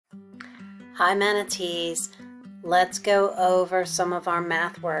Hi Manatees, let's go over some of our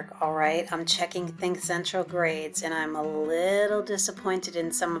math work, alright? I'm checking Think Central grades and I'm a little disappointed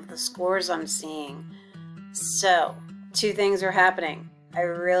in some of the scores I'm seeing. So, two things are happening. I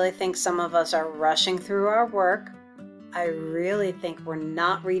really think some of us are rushing through our work. I really think we're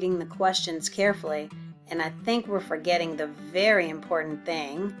not reading the questions carefully, and I think we're forgetting the very important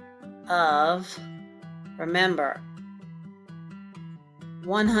thing of, remember,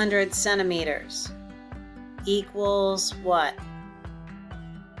 100 centimeters equals what?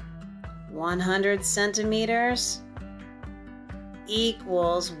 100 centimeters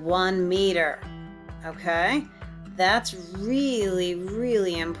equals 1 meter. Okay? That's really,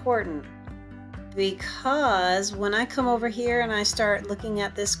 really important, because when I come over here and I start looking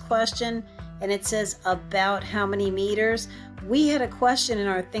at this question and it says about how many meters, we had a question in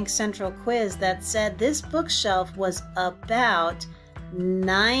our Think Central quiz that said this bookshelf was about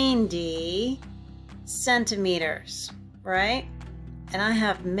 90 centimeters, right? And I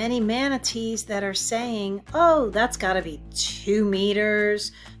have many manatees that are saying, oh, that's got to be 2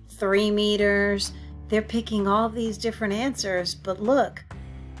 meters, 3 meters. They're picking all these different answers, but look,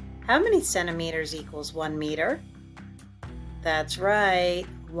 how many centimeters equals 1 meter? That's right,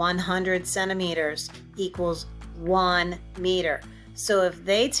 100 centimeters equals 1 meter. So if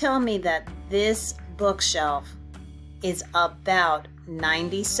they tell me that this bookshelf is about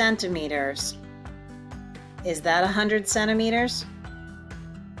 90 centimeters, is that 100 centimeters?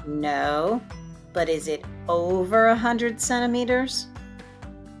 No. But is it over 100 centimeters?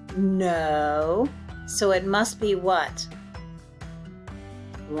 No. So it must be what?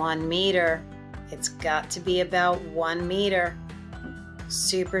 1 meter. It's got to be about 1 meter.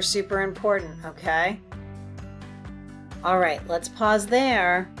 Super, super important, okay? All right, let's pause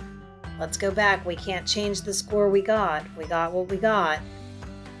there. Let's go back. We can't change the score we got. We got what we got.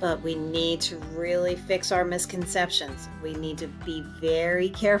 But we need to really fix our misconceptions. We need to be very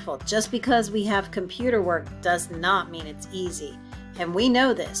careful. Just because we have computer work does not mean it's easy. And we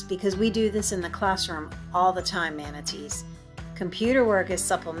know this because we do this in the classroom all the time, manatees. Computer work is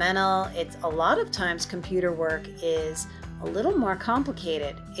supplemental. It's a lot of times computer work is a little more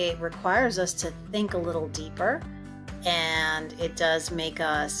complicated. It requires us to think a little deeper, and it does make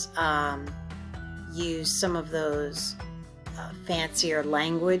us use some of those fancier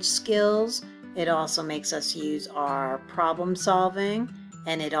language skills. It also makes us use our problem solving,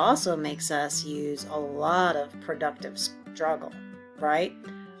 and it also makes us use a lot of productive struggle, right?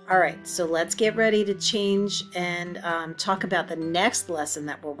 All right, so let's get ready to change and talk about the next lesson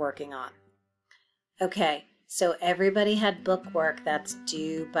that we're working on. Okay, so everybody had book work that's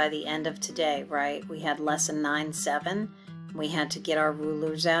due by the end of today, right? We had lesson 9-7. We had to get our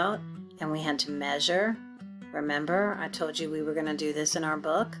rulers out and we had to measure. Remember, I told you we were going to do this in our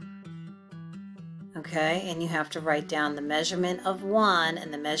book. Okay, and you have to write down the measurement of one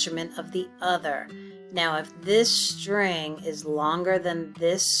and the measurement of the other. Now, if this string is longer than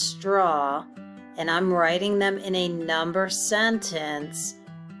this straw, and I'm writing them in a number sentence,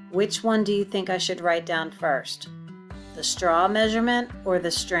 which one do you think I should write down first? The straw measurement or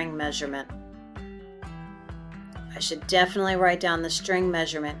the string measurement? I should definitely write down the string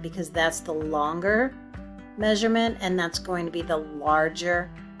measurement because that's the longer measurement and that's going to be the larger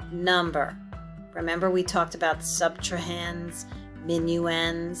number. Remember we talked about subtrahends,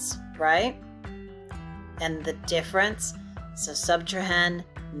 minuends, right? And the difference. So subtrahend,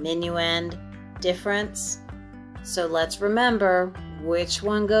 minuend, difference. So let's remember which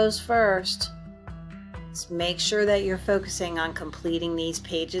one goes first. Let's make sure that you're focusing on completing these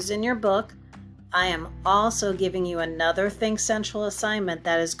pages in your book. I am also giving you another Think Central assignment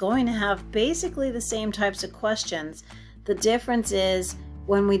that is going to have basically the same types of questions. The difference is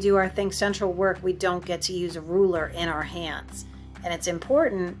when we do our Think Central work, we don't get to use a ruler in our hands. And it's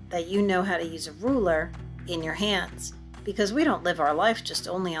important that you know how to use a ruler in your hands because we don't live our life just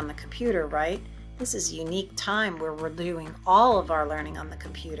only on the computer, right? This is a unique time where we're doing all of our learning on the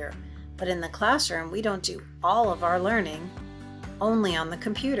computer. But in the classroom, we don't do all of our learning only on the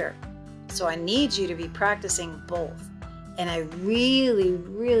computer. So I need you to be practicing both. And I really,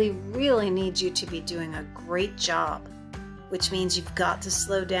 really, really need you to be doing a great job, which means you've got to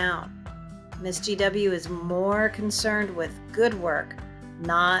slow down. Miss GW is more concerned with good work,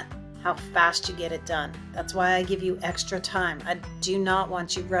 not how fast you get it done. That's why I give you extra time. I do not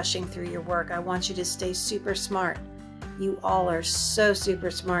want you rushing through your work. I want you to stay super smart. You all are so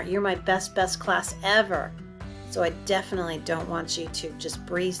super smart. You're my best class ever. So I definitely don't want you to just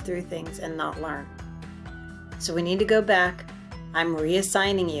breeze through things and not learn. So we need to go back. I'm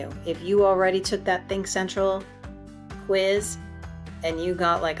reassigning you. If you already took that Think Central quiz, and you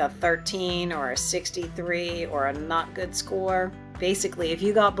got like a 13 or a 63 or a not good score, basically if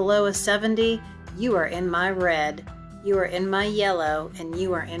you got below a 70, you are in my red, you are in my yellow, and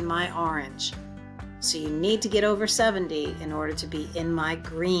you are in my orange. So you need to get over 70 in order to be in my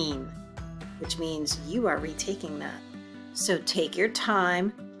green, which means you are retaking that. So take your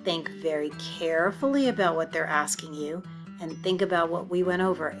time, think very carefully about what they're asking you, and think about what we went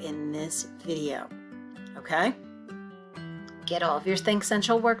over in this video, okay? Get all of your Think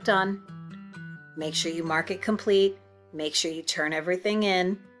Central work done. Make sure you mark it complete. Make sure you turn everything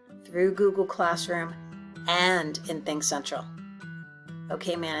in through Google Classroom and in Think Central.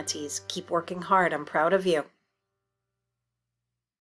 Okay, manatees, keep working hard. I'm proud of you.